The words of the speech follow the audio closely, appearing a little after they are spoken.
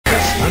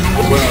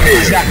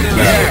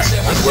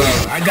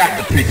I got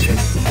the picture.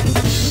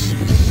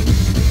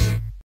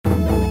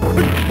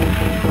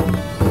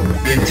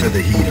 Into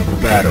the heat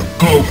of battle.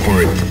 Go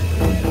for it.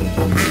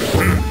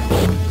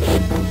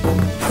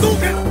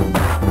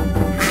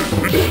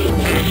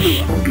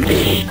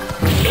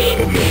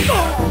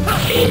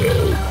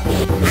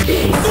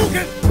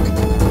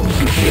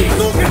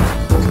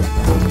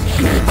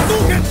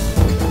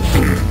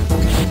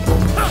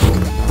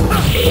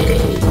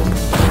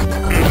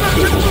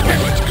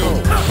 Let's go.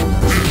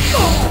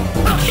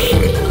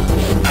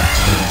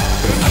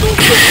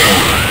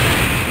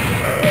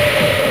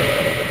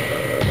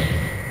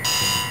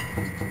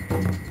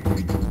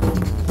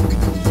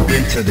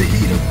 Into the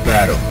heat of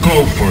battle.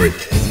 Go for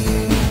it.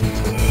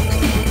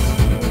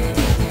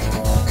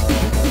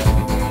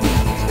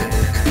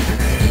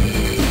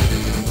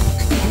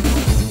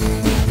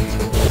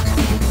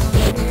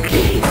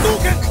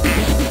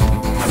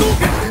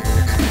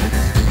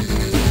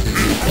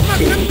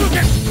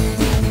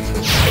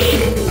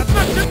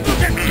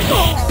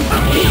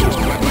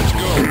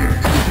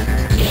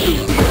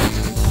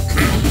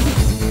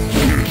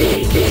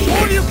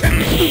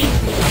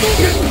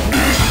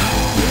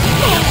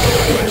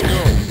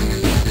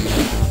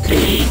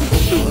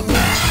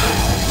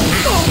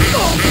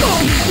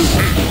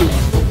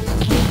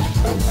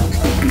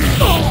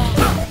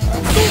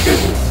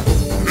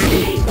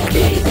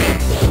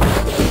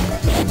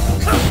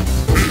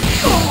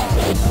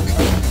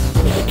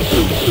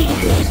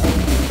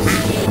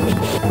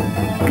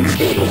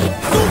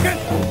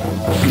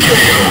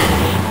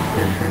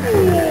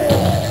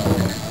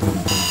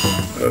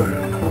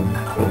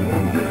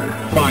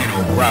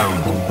 Final round.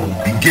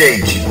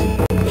 Engage.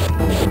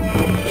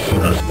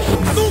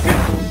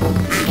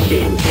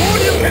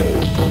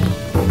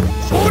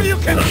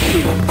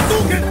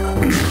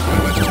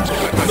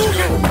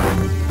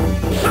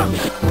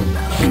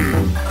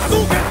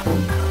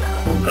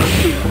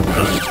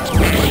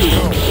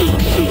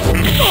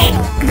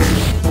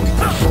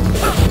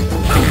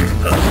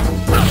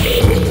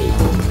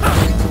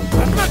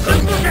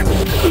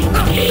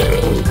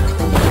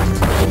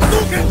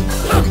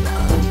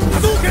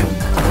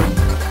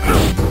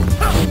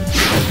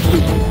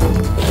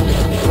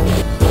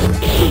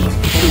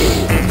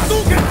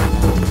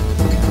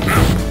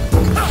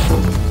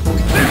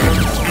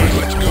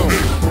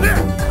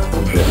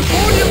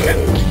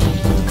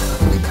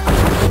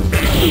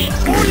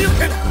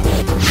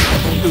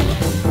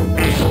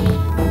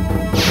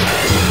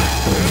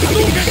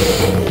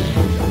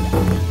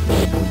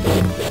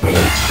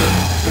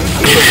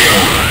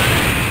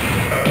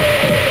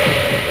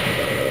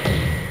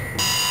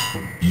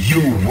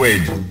 You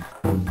win.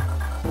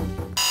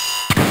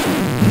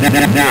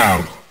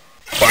 Now,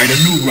 find a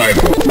new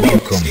rival.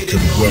 Welcome to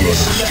the world of the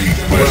street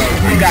fighter.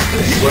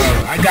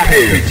 I got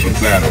prepared for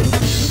battle.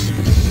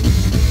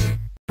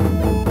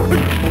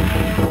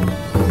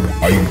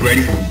 Are you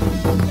ready?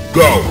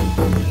 Go!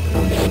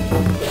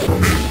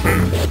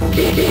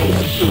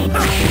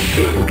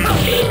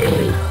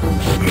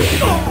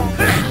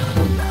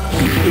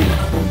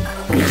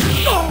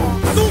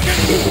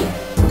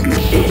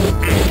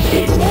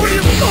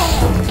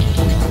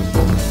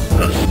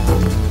 Let's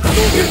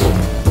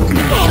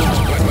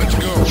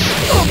go.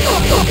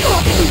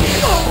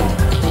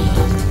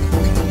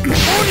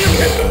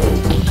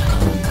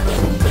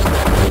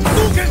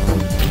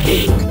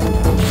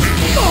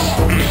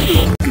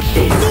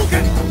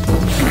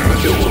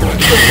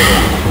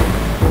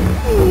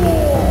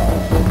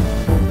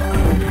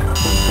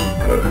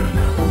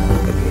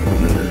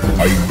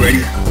 Are you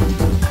ready?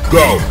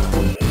 Go!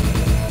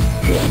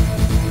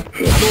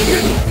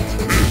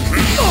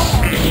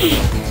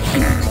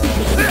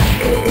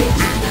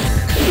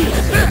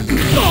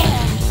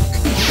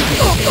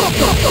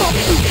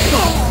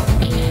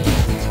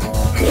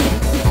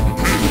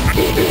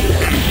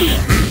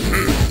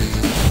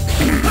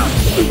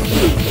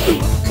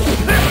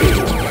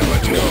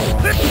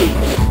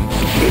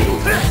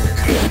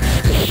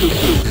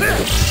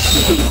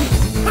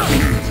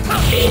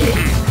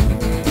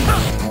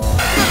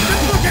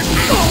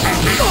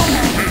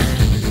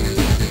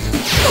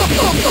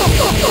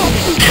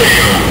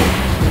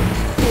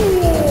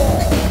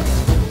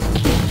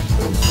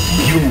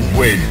 You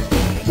win.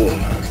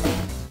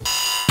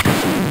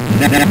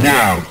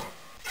 Now,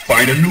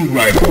 find a new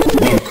rival.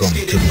 Welcome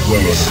to the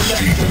world of the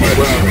street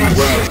fighter.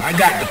 I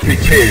got the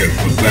prepared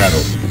for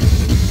battle.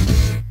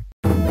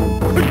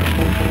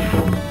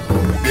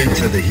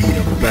 Into the heat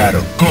of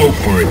battle. Go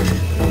for it.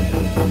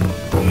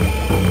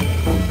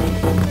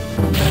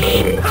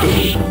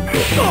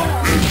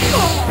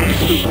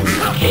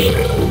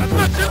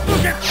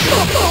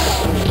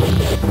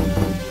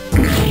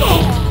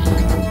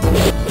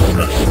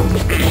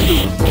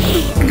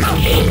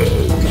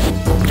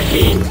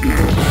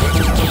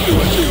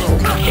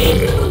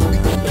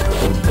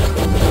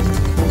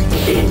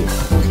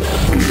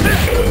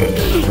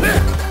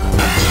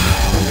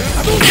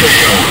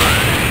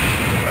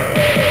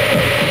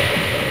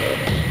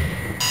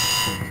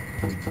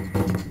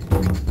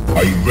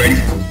 Are you ready?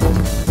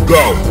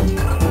 Go!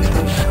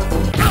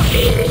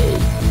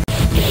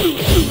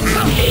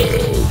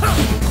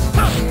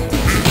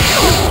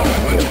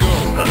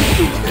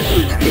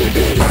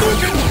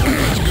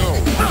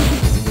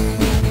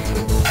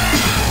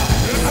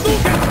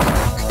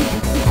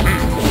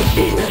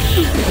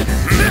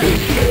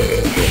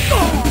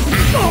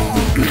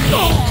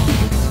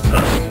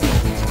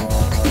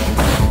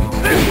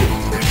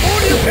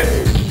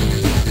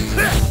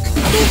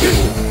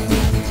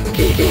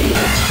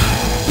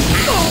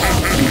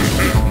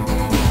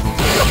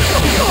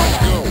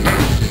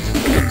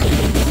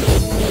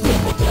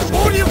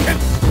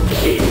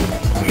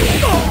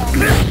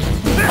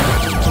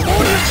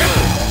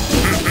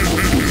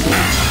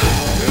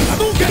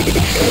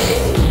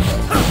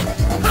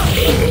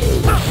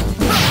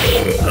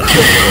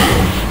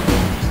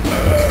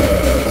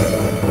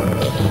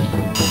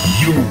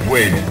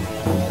 win.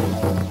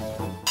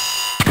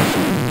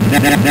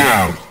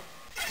 Now,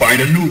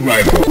 find a new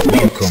rival.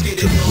 Welcome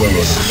to the world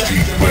of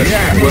Street Fighter.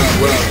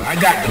 Yeah, well, I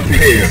got to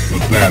prepare for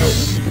battle.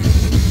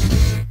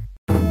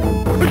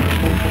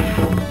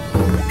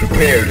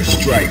 Prepare to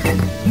strike.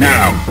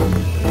 Now.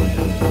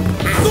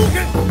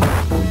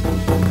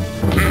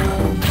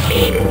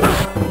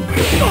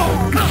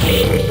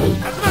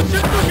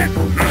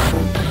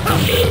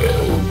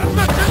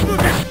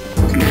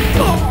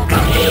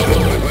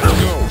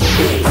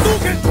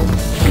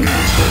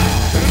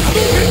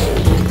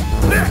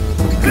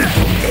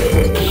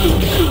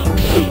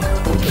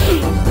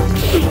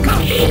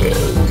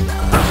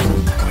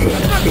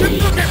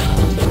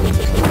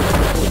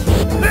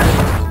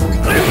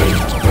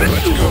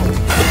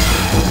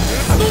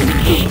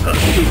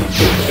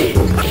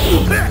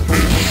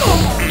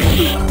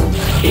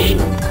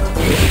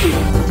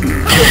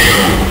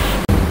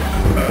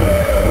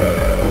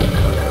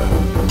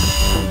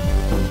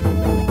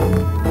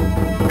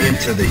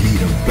 Into the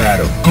heat of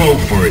battle. Go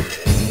for it.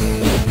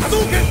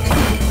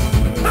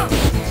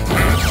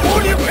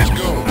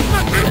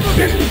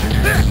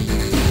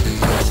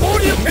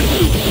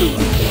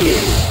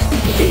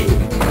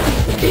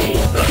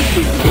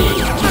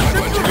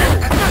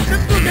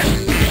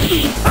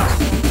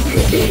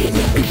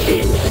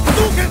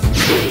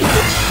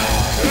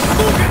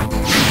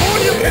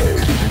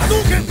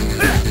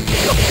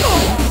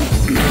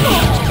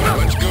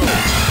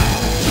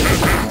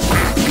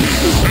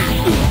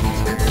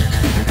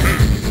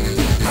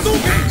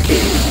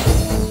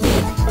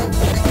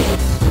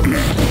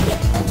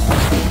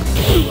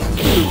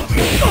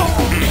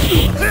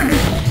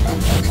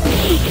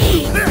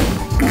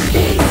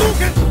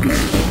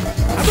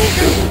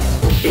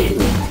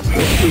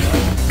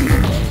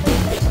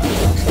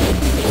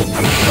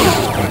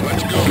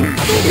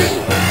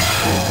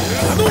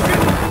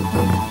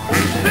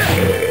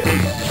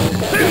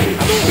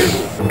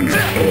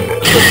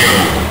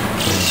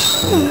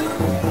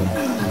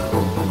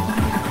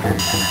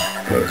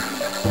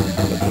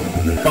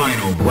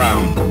 Final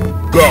round.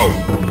 Go!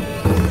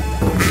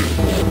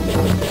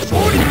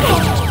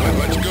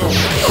 Let's go.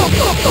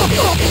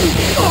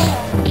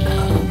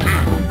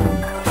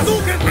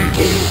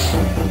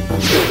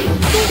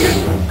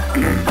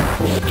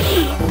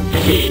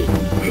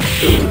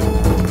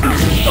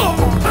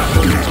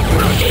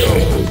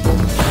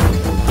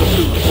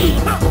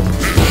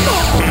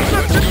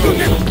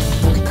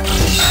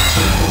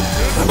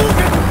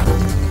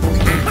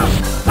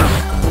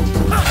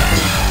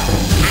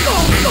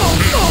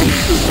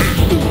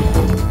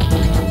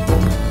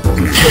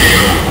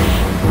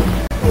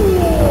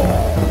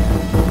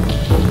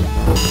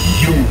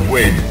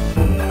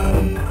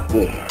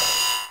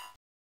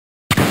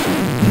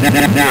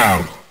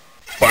 Now,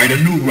 find a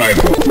new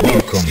rival.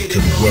 Welcome to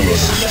the world of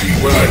Street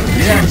Fighter.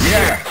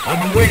 Yeah, on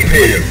the way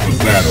here for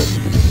battle.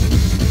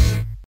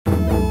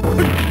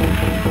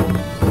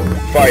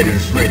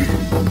 Fighters ready.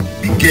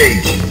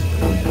 Engage.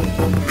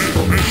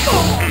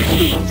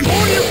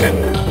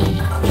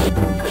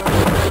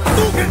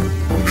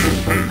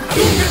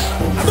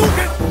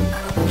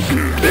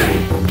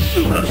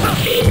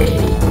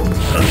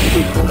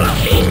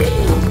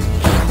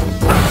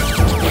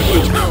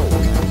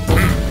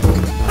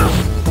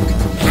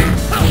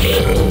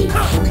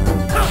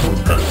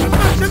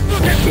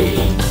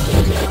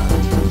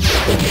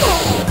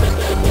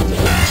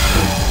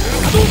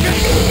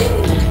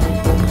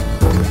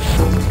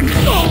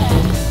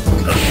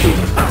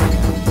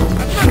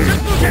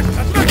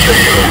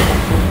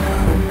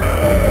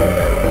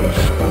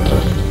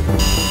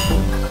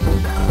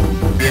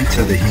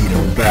 Into the heat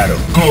of battle.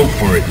 Go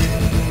for it.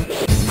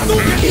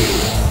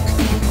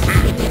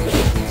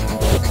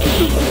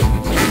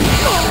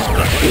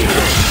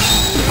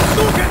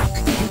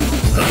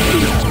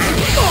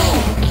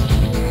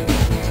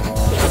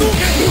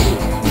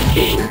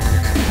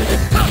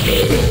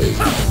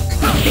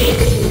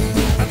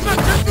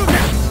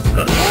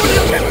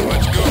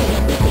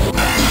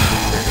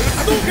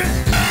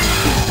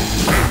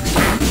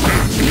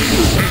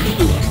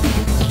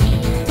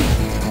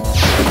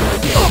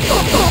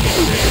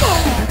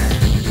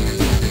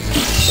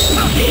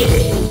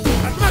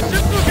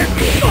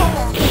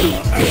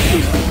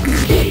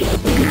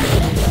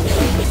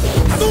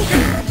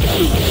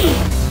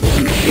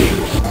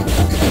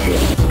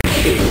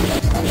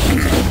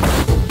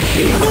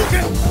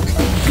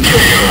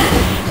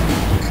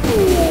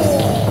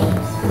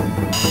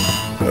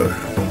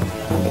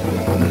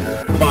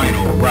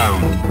 Final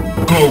round.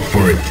 Go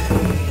for it.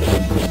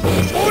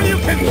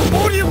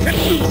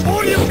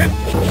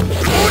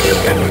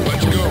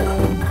 Let's go.